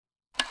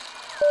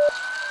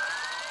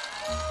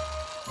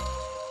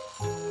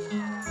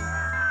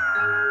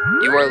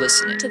You are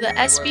listening to the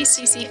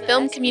SBCC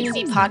Film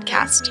Community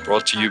Podcast,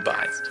 brought to you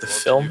by the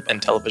Film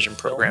and Television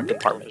Program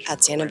Department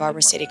at Santa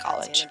Barbara City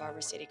College.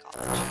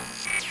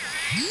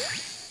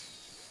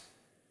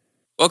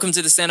 Welcome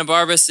to the Santa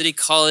Barbara City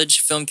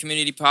College Film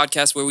Community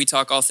Podcast, where we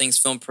talk all things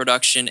film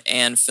production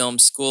and film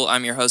school.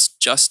 I'm your host,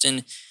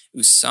 Justin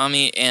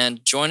Usami,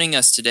 and joining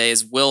us today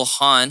is Will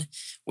Hahn.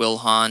 Will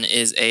Hahn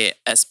is a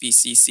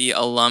SBCC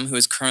alum who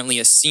is currently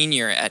a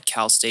senior at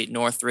Cal State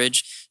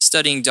Northridge,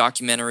 studying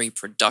documentary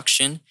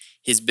production.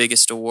 His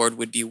biggest award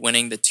would be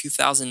winning the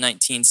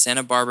 2019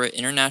 Santa Barbara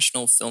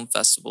International Film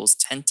Festival's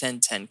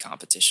 10-10-10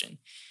 competition.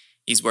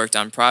 He's worked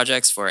on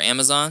projects for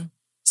Amazon,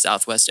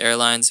 Southwest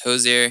Airlines,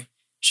 Hozier,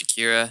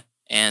 Shakira,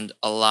 and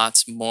a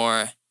lot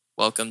more.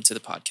 Welcome to the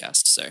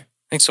podcast, sir.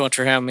 Thanks so much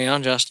for having me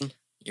on, Justin.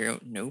 You're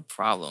no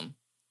problem.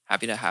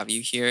 Happy to have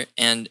you here.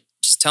 And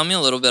just tell me a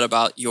little bit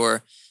about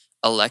your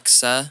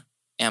Alexa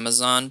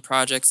Amazon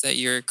projects that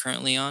you're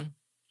currently on.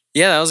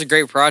 Yeah, that was a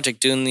great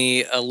project, doing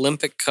the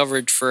Olympic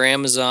coverage for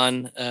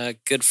Amazon. A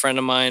good friend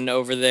of mine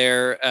over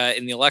there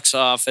in the Alexa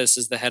office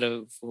was the head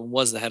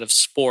of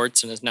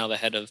sports and is now the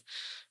head of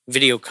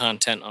video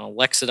content on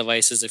Alexa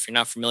devices. If you're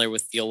not familiar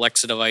with the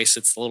Alexa device,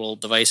 it's the little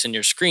device in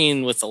your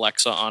screen with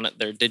Alexa on it,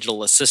 their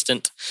digital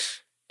assistant.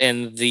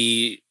 And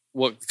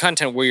what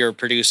content we are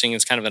producing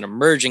is kind of an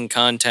emerging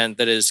content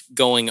that is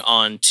going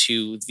on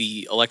to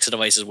the Alexa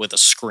devices with a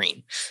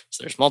screen.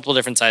 So there's multiple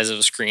different sizes of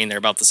a screen. They're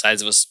about the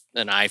size of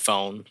an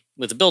iPhone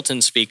with a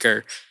built-in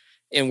speaker.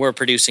 And we're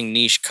producing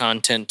niche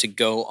content to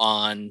go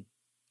on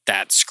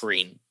that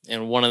screen.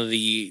 And one of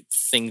the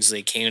things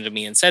they came to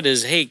me and said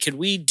is, hey, could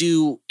we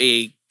do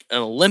an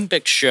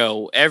Olympic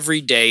show every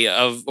weekday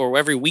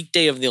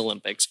of the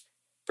Olympics,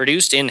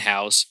 produced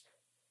in-house,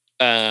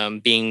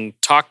 being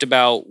talked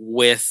about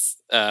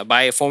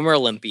by a former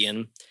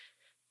Olympian.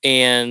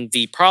 And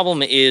the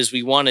problem is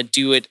we want to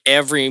do it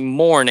every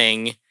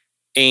morning,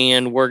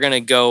 and we're going to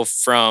go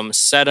from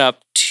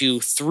setup to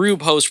through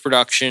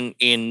post-production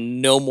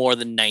in no more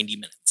than 90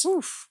 minutes.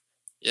 Oof.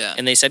 Yeah.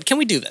 And they said, can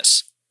we do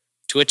this?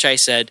 To which I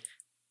said,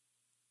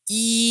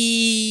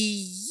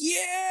 yeah,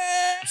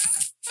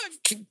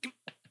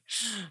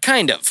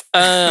 kind of.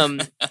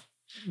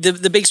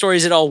 The big story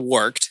is it all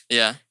worked.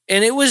 Yeah.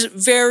 And it was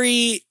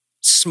very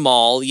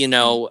small,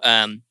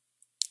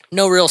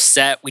 no real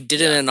set. We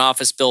did it in an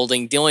office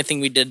building. The only thing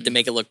we did to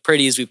make it look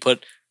pretty is we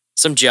put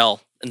some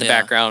gel in the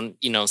background,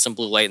 some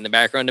blue light in the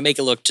background to make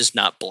it look just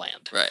not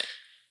bland. Right.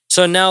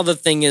 So now the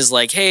thing is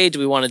like, hey, do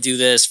we want to do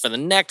this for the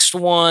next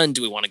one?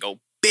 Do we want to go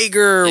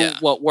bigger? Yeah.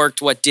 What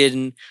worked, what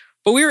didn't?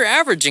 But we were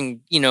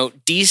averaging,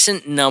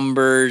 decent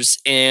numbers.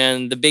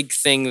 And the big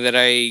thing that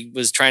I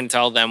was trying to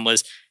tell them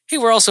was, hey,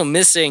 we're also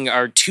missing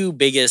our two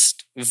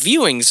biggest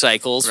viewing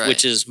cycles, right,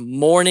 which is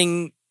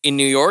morning in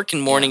New York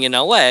and morning in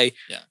LA.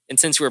 Yeah. And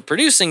since we're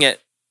producing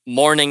it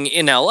morning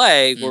in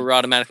LA, we're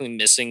automatically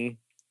missing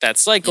that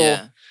cycle.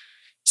 Yeah.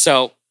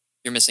 So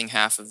you're missing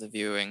half of the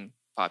viewing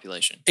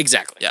population.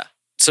 Exactly. Yeah.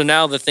 So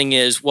now the thing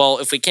is, well,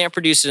 if we can't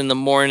produce it in the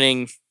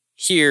morning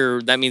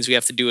here, that means we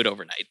have to do it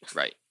overnight.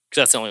 Right.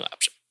 Because that's the only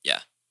option. Yeah.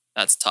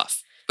 That's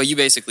tough. But you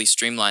basically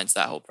streamlined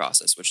that whole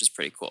process, which is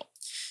pretty cool.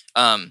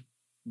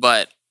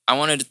 But I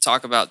wanted to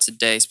talk about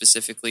today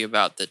specifically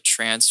about the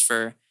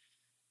transfer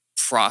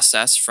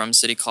process from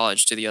City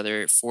College to the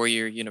other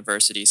four-year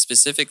university,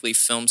 specifically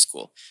film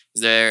school.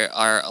 There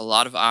are a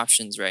lot of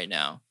options right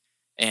now.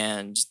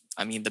 And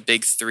I mean, the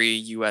big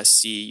three,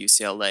 USC,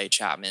 UCLA,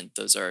 Chapman,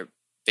 those are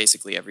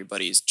basically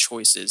everybody's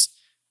choices.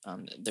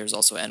 There's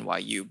also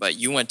NYU, but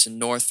you went to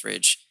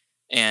Northridge.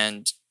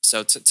 And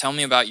so tell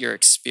me about your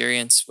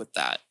experience with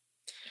that.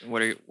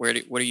 What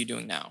are you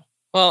doing now?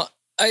 Well,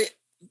 I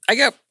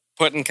got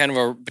put in kind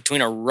of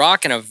between a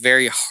rock and a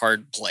very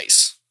hard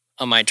place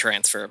on my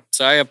transfer.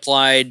 So I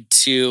applied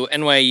to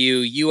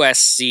NYU,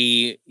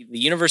 USC, the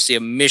University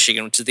of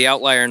Michigan, which is the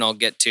outlier, and I'll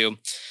get to,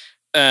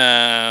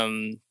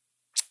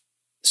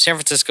 San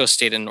Francisco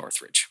State and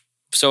Northridge.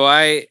 So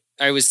I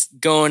was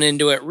going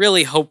into it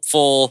really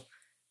hopeful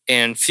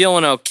and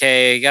feeling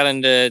okay. Got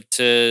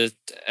into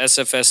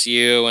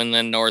SFSU and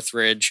then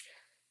Northridge,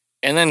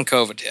 and then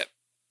COVID hit.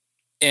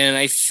 And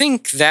I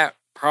think that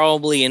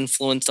probably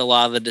influenced a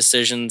lot of the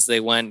decisions. They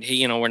went,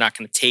 hey, we're not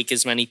going to take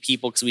as many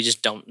people because we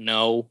just don't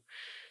know.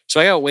 So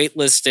I got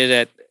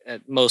waitlisted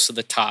at most of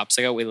the tops.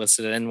 I got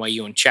waitlisted at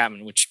NYU and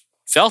Chapman, which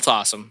felt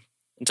awesome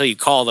until you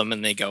call them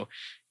and they go,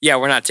 yeah,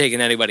 we're not taking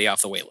anybody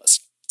off the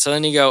waitlist. So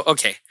then you go,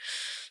 okay.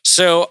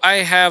 So I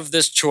have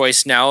this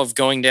choice now of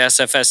going to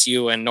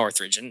SFSU and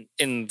Northridge. And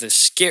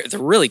the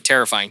really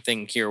terrifying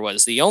thing here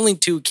was the only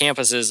two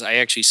campuses I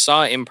actually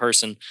saw in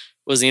person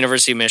was the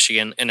University of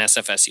Michigan and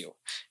SFSU.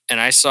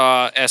 And I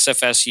saw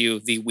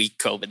SFSU the week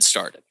COVID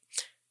started.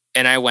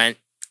 And I went,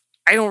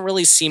 I don't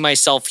really see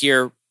myself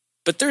here,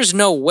 but there's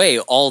no way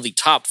all the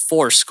top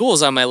four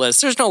schools on my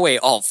list, there's no way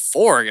all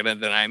four are going to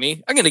deny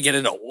me. I'm going to get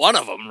into one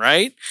of them,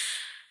 right?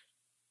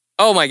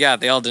 Oh my God,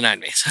 they all denied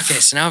me. Okay,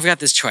 so now I've got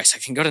this choice. I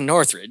can go to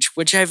Northridge,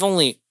 which I've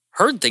only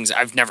heard things.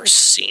 I've never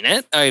seen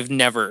it. I've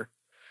never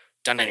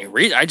done any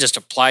research. I just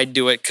applied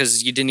to it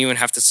because you didn't even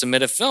have to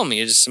submit a film.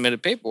 You just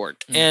submitted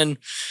paperwork. And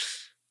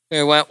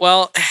I went,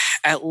 well,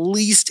 at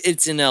least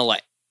it's in LA.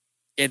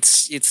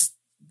 It's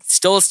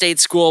still a state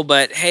school,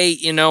 but hey,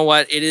 you know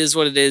what? It is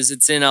what it is.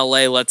 It's in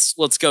LA.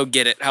 Let's go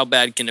get it. How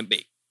bad can it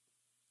be?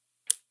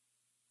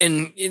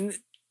 And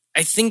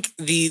I think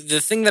the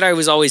thing that I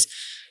was always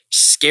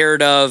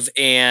scared of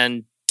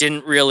and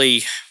didn't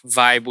really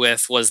vibe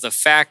with was the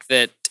fact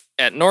that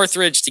at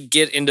Northridge, to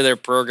get into their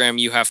program,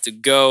 you have to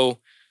go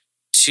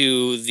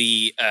to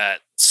the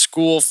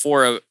school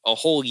for a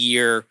whole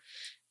year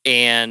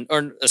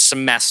or a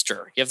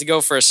semester. You have to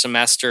go for a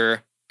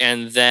semester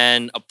and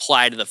then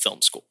apply to the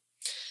film school.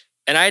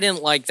 And I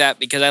didn't like that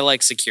because I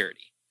like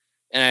security.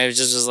 And I was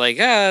just like,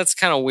 that's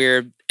kind of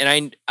weird.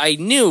 And I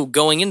knew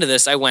going into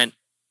this, I went,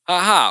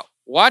 haha,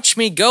 watch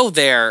me go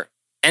there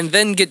and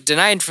then get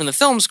denied from the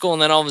film school.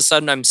 And then all of a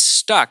sudden I'm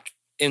stuck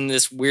in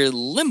this weird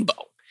limbo.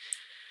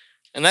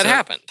 And that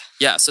happened.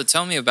 Yeah. So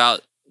tell me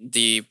about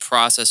the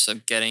process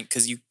of getting,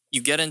 because you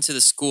get into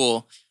the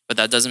school, but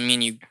that doesn't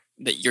mean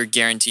that you're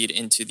guaranteed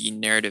into the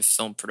narrative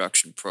film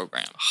production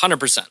program.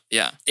 100%.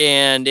 Yeah.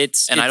 And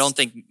I don't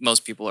think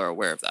most people are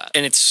aware of that.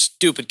 And it's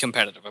stupid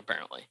competitive,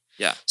 apparently.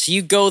 Yeah. So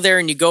you go there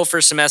and you go for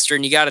a semester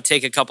and you got to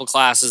take a couple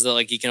classes that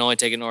like you can only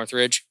take at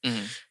Northridge.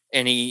 Mm-hmm.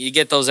 And you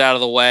get those out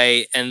of the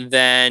way. And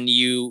then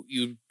you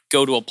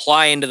go to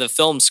apply into the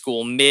film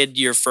school mid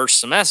your first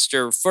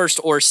semester, first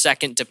or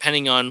second,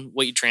 depending on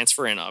what you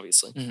transfer in,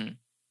 obviously. Mm-hmm.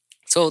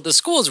 So the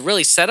school is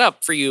really set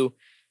up for you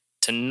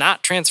to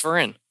not transfer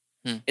in.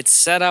 It's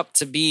set up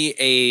to be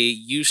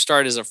you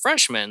start as a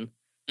freshman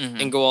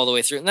and go all the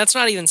way through. And that's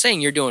not even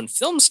saying you're doing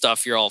film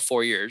stuff your all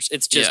 4 years.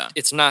 It's just,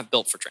 it's not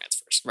built for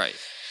transfers. Right.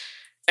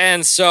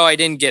 And so I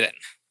didn't get in.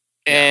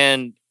 Yeah.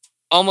 And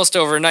almost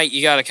overnight,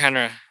 you got to kind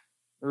of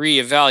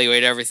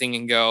reevaluate everything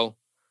and go,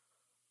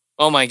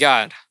 oh my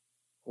God,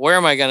 where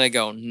am I going to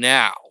go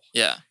now?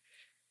 Yeah.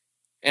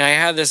 And I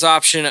had this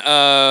option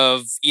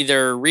of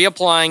either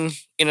reapplying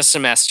in a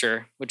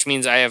semester, which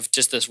means I have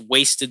just this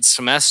wasted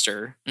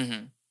semester,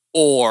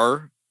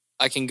 or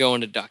I can go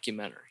into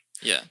documentary.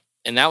 Yeah.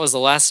 And that was the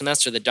last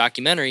semester that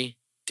documentary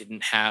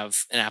didn't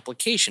have an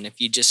application.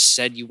 If you just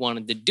said you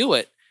wanted to do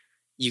it,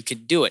 you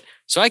could do it.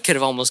 So I could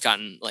have almost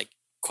gotten like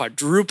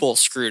quadruple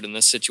screwed in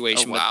this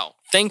situation. Oh, wow.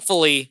 But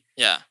thankfully,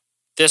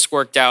 this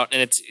worked out.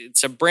 And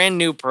it's a brand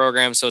new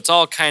program. So it's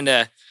all kind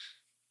of,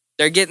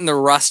 they're getting the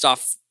rust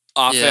off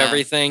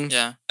everything.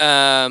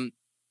 Yeah.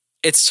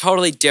 It's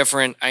totally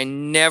different. I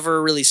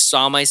never really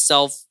saw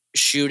myself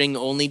shooting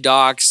only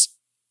docs.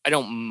 I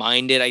don't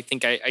mind it. I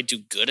think I do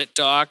good at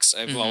docs.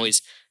 I've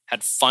always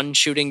had fun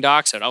shooting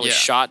docs. I'd always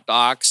shot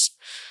docs.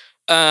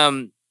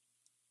 But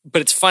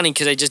it's funny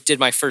because I just did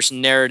my first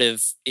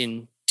narrative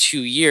in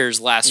 2 years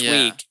last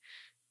week.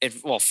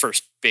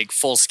 First big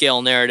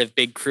full-scale narrative,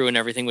 big crew and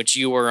everything, which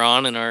you were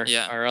on and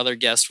our other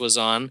guest was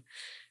on.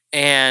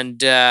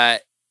 And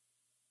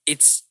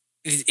it's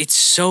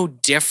so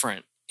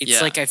different. It's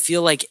like I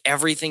feel like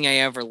everything I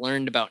ever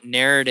learned about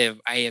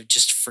narrative, I have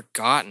just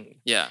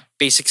forgotten. Yeah.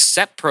 Basic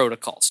set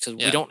protocols, because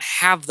we don't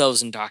have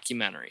those in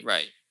documentary.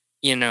 Right.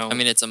 You know? I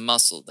mean, it's a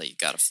muscle that you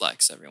got to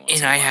flex every once in a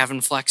while. And I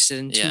haven't flexed it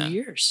in 2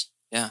 years.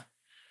 Yeah.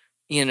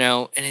 You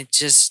know, and it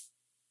just...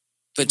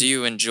 But do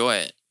you enjoy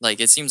it? Like,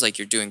 it seems like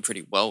you're doing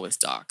pretty well with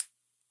doc.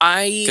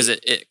 Because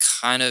it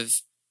kind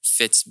of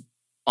fits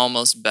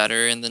almost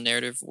better in the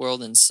narrative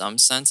world in some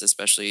sense,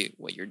 especially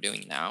what you're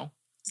doing now.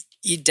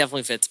 It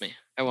definitely fits me.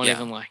 I won't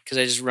even lie. Because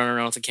I just run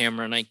around with the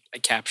camera and I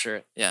capture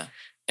it. Yeah.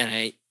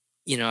 And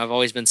I've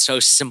always been so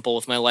simple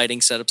with my lighting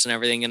setups and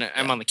everything. And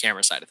I'm on the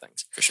camera side of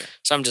things. For sure.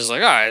 So I'm just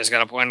like, I just got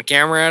to point a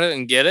camera at it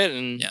and get it.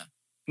 And,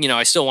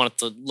 I still want it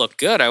to look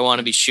good. I want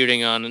to be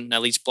shooting on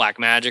at least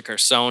Blackmagic or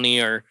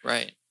Sony or,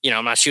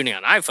 I'm not shooting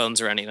on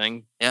iPhones or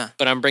anything. Yeah.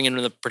 But I'm bringing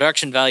the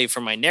production value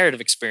from my narrative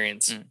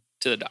experience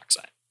to the dark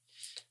side.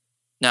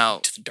 Now.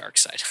 To the dark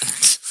side.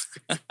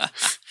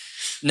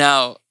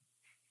 Now,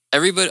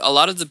 a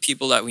lot of the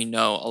people that we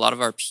know, a lot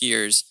of our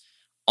peers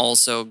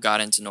also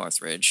got into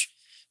Northridge,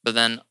 but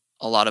then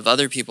a lot of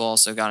other people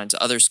also got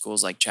into other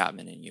schools like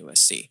Chapman and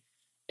USC.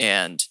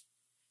 And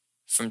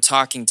from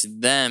talking to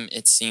them,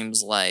 it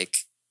seems like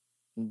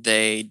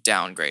they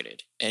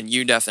downgraded, and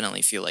you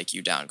definitely feel like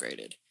you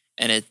downgraded.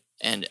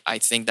 And I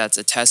think that's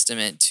a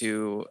testament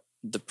to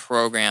the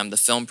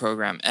film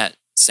program at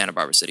Santa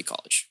Barbara City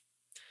College.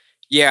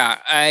 Yeah,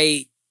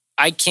 I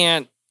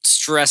can't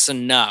stress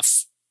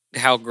enough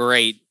how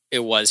great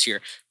it was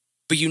here,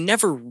 but you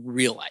never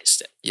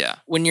realized it. Yeah.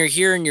 When you're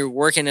here and you're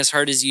working as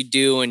hard as you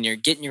do and you're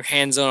getting your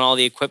hands on all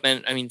the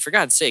equipment, I mean, for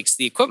God's sakes,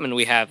 the equipment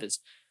we have is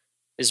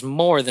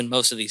more than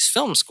most of these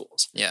film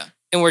schools. Yeah.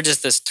 And we're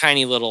just this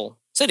tiny little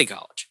city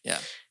college. Yeah.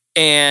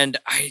 And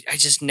I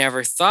just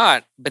never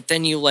thought, but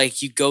then you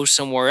go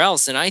somewhere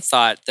else, and I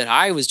thought that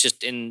I was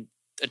just in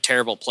a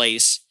terrible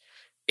place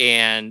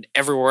and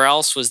everywhere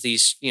else was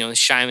these,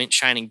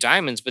 shining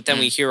diamonds. But then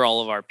we hear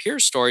all of our peer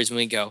stories and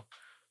we go,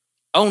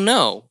 oh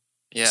no,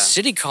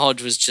 City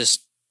College was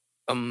just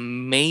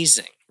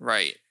amazing.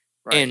 Right.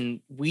 And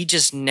we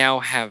just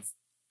now have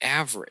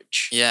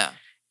average. Yeah.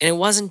 And it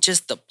wasn't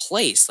just the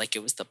place. Like,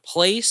 it was the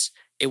place,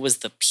 it was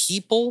the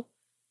people,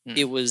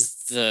 it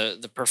was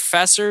the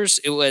professors.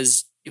 It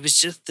was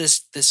just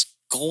this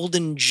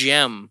golden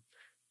gem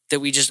that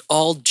we just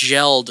all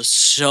gelled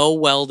so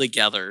well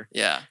together.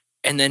 Yeah.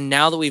 And then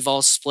now that we've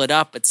all split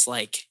up, it's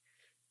like,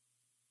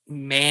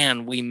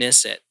 man, we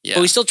miss it. Yeah.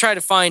 But we still try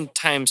to find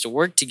times to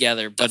work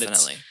together, but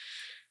Definitely.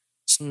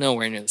 it's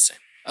nowhere near the same.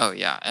 Oh,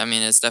 yeah. I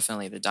mean, it's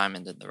definitely the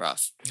diamond in the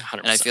rough. 100%.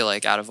 And I feel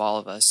like out of all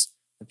of us,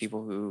 the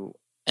people who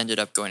ended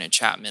up going to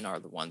Chapman are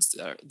the ones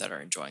that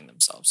are enjoying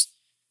themselves.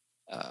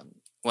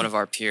 One of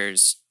our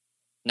peers,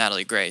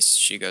 Natalie Grace,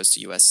 she goes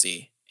to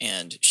USC,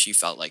 and she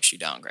felt like she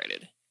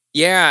downgraded.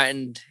 Yeah,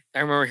 and I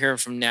remember hearing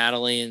from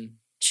Natalie, and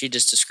she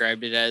just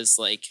described it as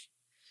like,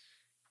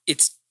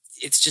 it's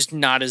just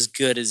not as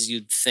good as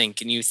you'd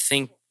think. And you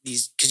think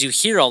because you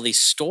hear all these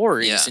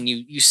stories and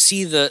you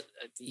see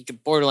you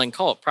could borderline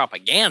call it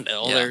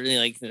propaganda. They're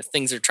like the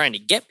things they're trying to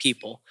get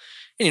people.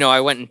 And,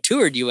 I went and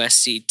toured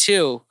USC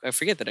too. I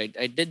forget that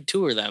I did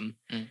tour them.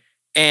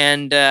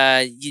 And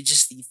you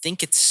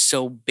think it's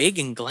so big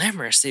and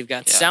glamorous. They've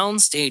got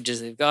sound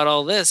stages. They've got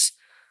all this.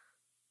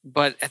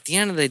 But at the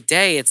end of the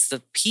day, it's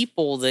the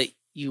people that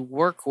you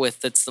work with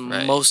that's the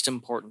most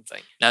important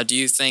thing. Now, do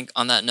you think,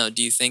 on that note,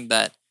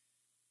 that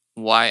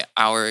why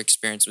our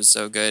experience was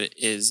so good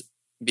is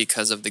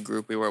because of the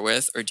group we were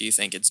with, or do you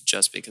think it's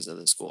just because of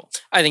the school?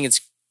 I think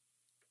it's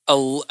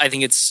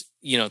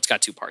it's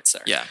got two parts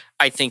there. Yeah.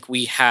 I think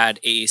we had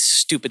a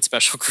stupid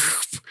special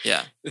group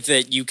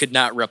that you could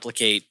not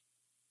replicate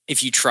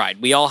if you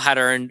tried. We all had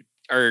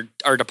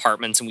our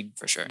departments, and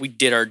we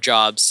did our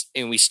jobs,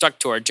 and we stuck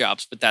to our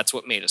jobs, but that's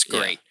what made us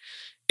great.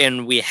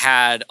 And we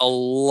had a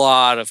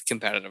lot of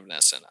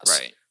competitiveness in us.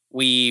 Right.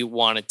 We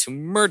wanted to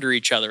murder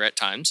each other at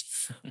times,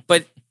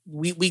 but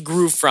we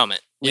grew from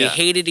it. We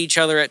hated each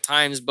other at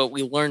times, but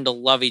we learned to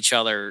love each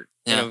other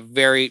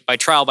by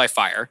trial by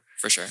fire.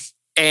 For sure.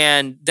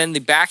 And then the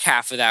back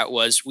half of that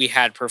was we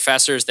had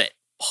professors that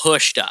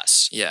pushed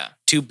us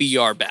to be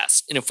our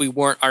best. And if we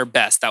weren't our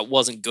best, that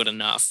wasn't good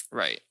enough.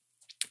 Right.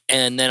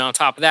 And then on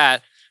top of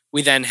that,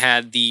 we then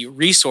had the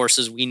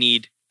resources we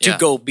need to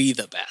go be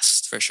the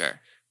best. For sure.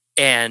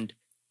 And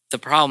the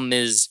problem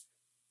is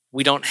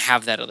we don't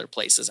have that other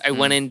places. I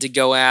went in to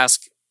go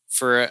ask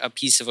for a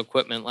piece of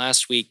equipment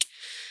last week,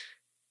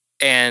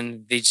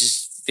 and they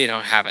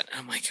don't have it.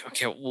 I'm like,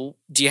 okay, well,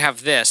 do you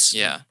have this?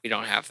 Yeah. We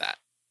don't have that.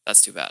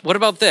 That's too bad. What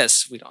about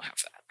this? We don't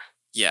have that.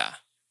 Yeah.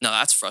 No,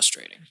 that's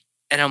frustrating.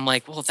 And I'm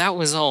like, well, that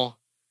was all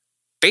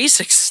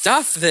basic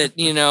stuff that,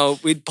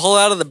 we'd pull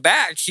out of the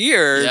back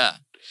here. Yeah.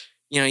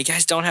 You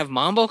guys don't have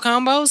mambo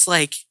combos?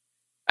 Like,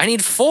 I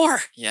need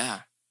 4.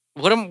 Yeah.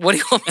 What do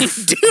you want me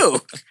to do?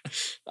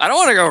 I don't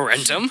want to go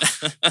rent them.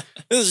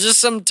 This is just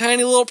some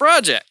tiny little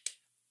project.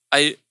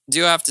 I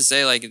do have to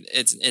say, like,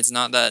 it's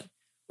not that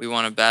we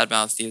want to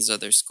badmouth these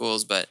other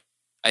schools, but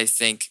I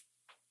think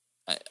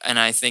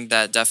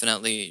that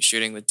definitely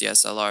shooting with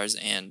DSLRs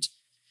and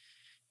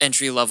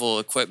entry-level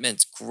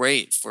equipment's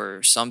great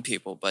for some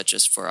people, but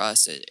just for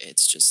us,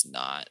 it's just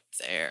not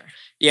there.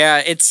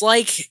 Yeah, it's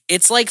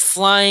like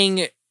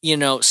flying,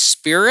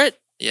 Spirit.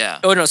 Yeah.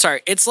 Oh, no,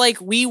 sorry. It's like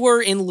we were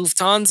in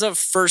Lufthansa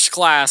first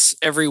class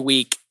every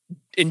week,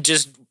 and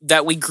just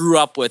that we grew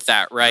up with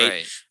that,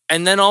 right?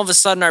 And then all of a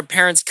sudden our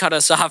parents cut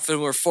us off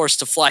and we're forced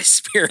to fly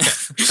Spirit.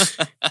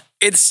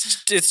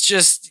 It's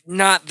just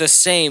not the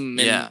same.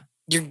 And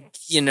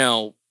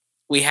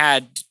we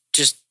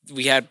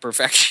had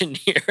perfection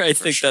here. I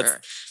think that's,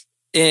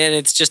 and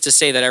it's just to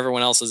say that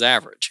everyone else is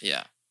average.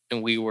 Yeah.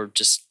 And we were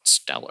just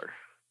stellar.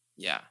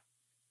 Yeah.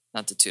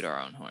 Not to toot our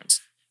own horns.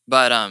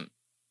 But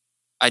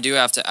I do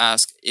have to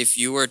ask, if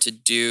you were to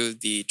do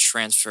the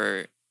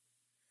transfer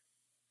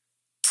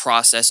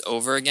process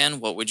over again,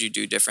 what would you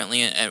do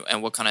differently,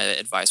 and what kind of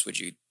advice would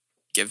you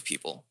give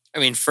people? I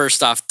mean,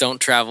 first off, don't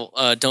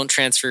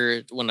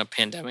transfer when a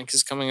pandemic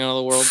is coming out of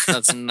the world.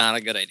 That's not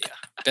a good idea.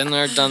 Been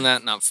there, done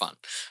that, not fun.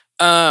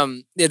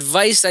 The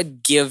advice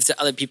I'd give to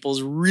other people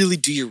is really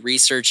do your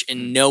research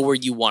and know where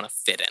you want to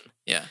fit in.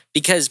 Yeah.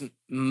 Because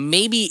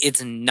maybe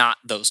it's not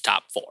those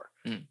top 4.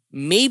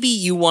 Maybe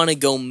you want to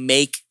go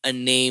make a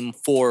name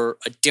for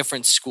a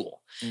different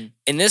school.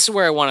 And this is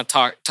where I want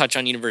to touch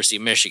on University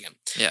of Michigan.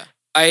 Yeah.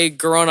 I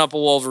grown up a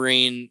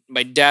Wolverine.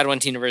 My dad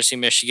went to University of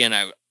Michigan.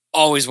 I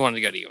always wanted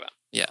to go to U of M.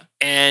 Yeah.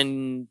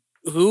 And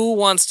who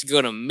wants to go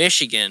to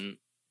Michigan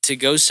to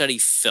go study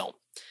film?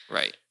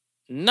 Right.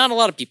 Not a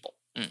lot of people.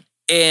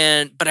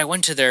 But I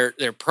went to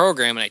their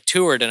program and I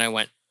toured and I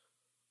went,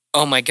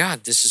 oh my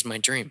God, this is my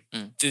dream.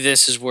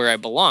 This is where I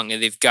belong.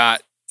 And they've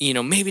got,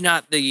 maybe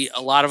not a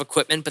lot of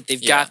equipment, but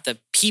they've got the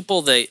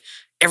people that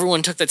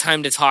everyone took the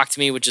time to talk to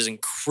me, which is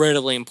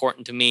incredibly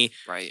important to me.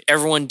 Right.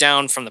 Everyone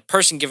down from the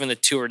person giving the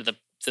tour to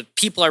the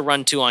people I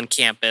run to on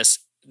campus,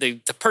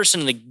 the person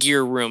in the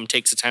gear room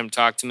takes the time to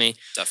talk to me.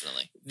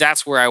 Definitely.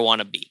 That's where I want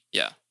to be.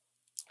 Yeah.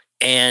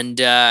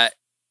 And I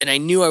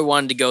knew I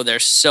wanted to go there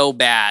so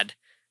bad,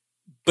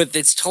 but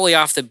it's totally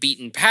off the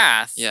beaten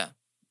path. Yeah.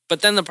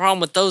 But then the problem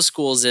with those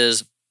schools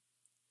is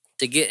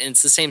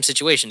it's the same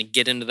situation. To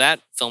get into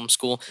that film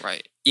school,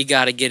 Right. you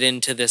got to get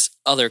into this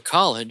other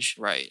college,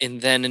 Right.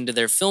 and then into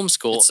their film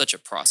school. It's such a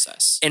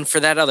process. And for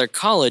that other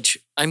college,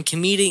 I'm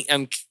competing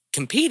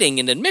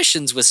in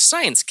admissions with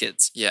science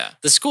kids. Yeah.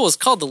 The school is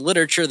called the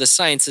Literature, the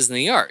Sciences, and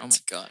the Arts. Oh my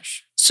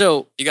gosh.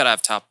 So You got to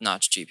have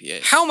top-notch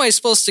GPAs. how am I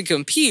supposed to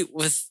compete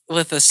with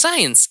a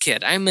science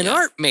kid? I'm an Yeah.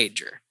 art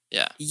major.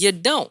 Yeah. You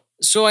don't.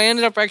 So I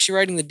ended up actually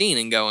writing the dean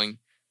and going,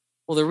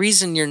 well, the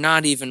reason you're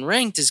not even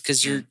ranked is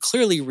because you're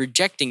clearly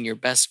rejecting your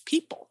best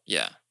people.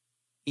 Yeah.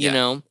 You Yeah.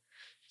 know?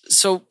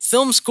 So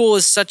film school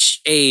is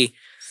such a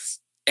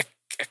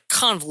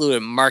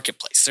convoluted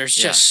marketplace. There's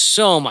Yeah. just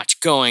so much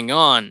going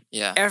on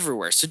Yeah.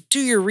 everywhere. So do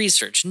your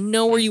research.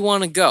 Know where you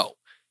want to go.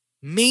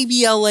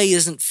 Maybe LA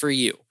isn't for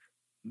you.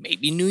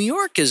 Maybe New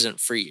York isn't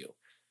for you.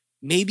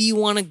 Maybe you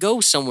want to go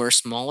somewhere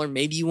smaller.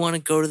 Maybe you want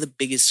to go to the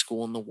biggest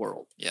school in the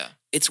world. Yeah.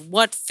 It's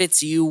what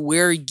fits you,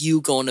 where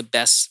you going to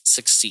best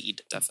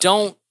succeed.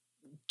 Definitely.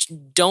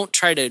 Don't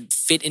try to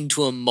fit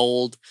into a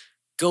mold.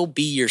 Go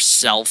be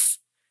yourself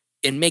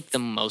and make the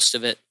most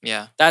of it.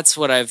 Yeah. That's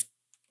what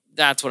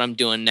I'm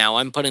doing now.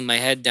 I'm putting my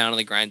head down on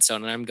the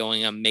grindstone and I'm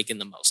making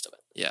the most of it.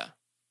 Yeah.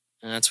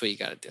 And that's what you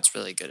got to do. That's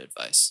really good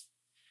advice.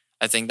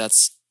 I think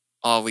that's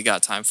all we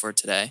got time for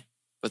today.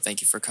 But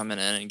thank you for coming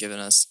in and giving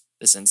us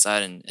this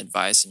insight and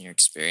advice and your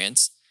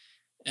experience.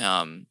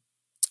 And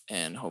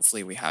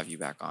hopefully we have you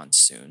back on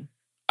soon.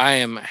 I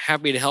am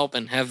happy to help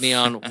and have me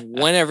on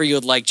whenever you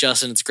would like,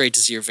 Justin. It's great to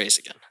see your face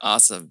again.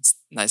 Awesome. It's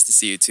nice to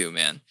see you too,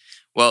 man.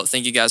 Well,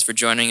 thank you guys for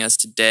joining us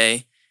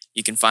today.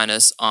 You can find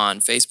us on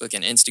Facebook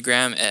and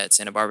Instagram at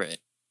Santa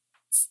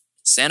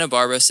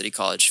Barbara City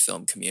College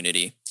Film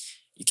Community.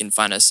 You can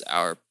find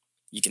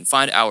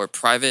our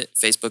private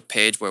Facebook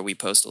page where we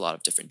post a lot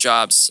of different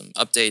jobs, some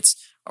updates,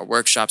 our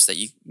workshops that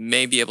you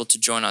may be able to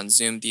join on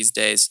Zoom these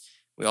days.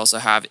 We also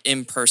have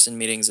in-person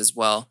meetings as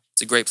well.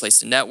 It's a great place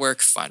to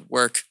network, find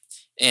work,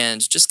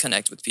 and just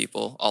connect with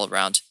people all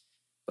around.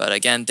 But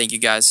again, thank you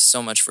guys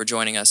so much for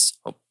joining us.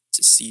 Hope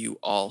to see you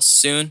all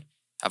soon.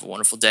 Have a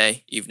wonderful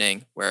day,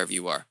 evening, wherever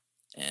you are.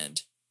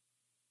 And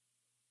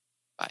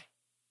bye.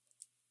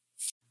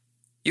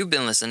 You've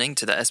been listening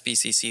to the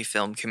SBCC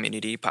Film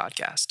Community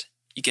Podcast.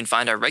 You can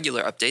find our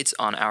regular updates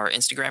on our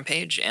Instagram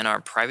page and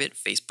our private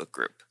Facebook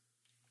group.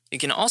 You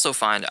can also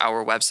find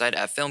our website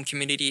at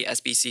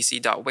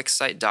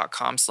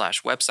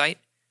filmcommunitysbcc.wixsite.com/website,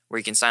 where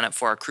you can sign up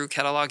for our crew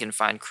catalog and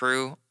find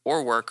crew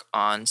or work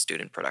on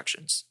student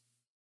productions.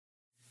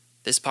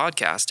 This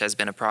podcast has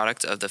been a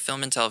product of the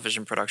Film and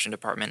Television Production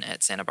Department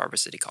at Santa Barbara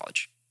City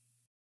College.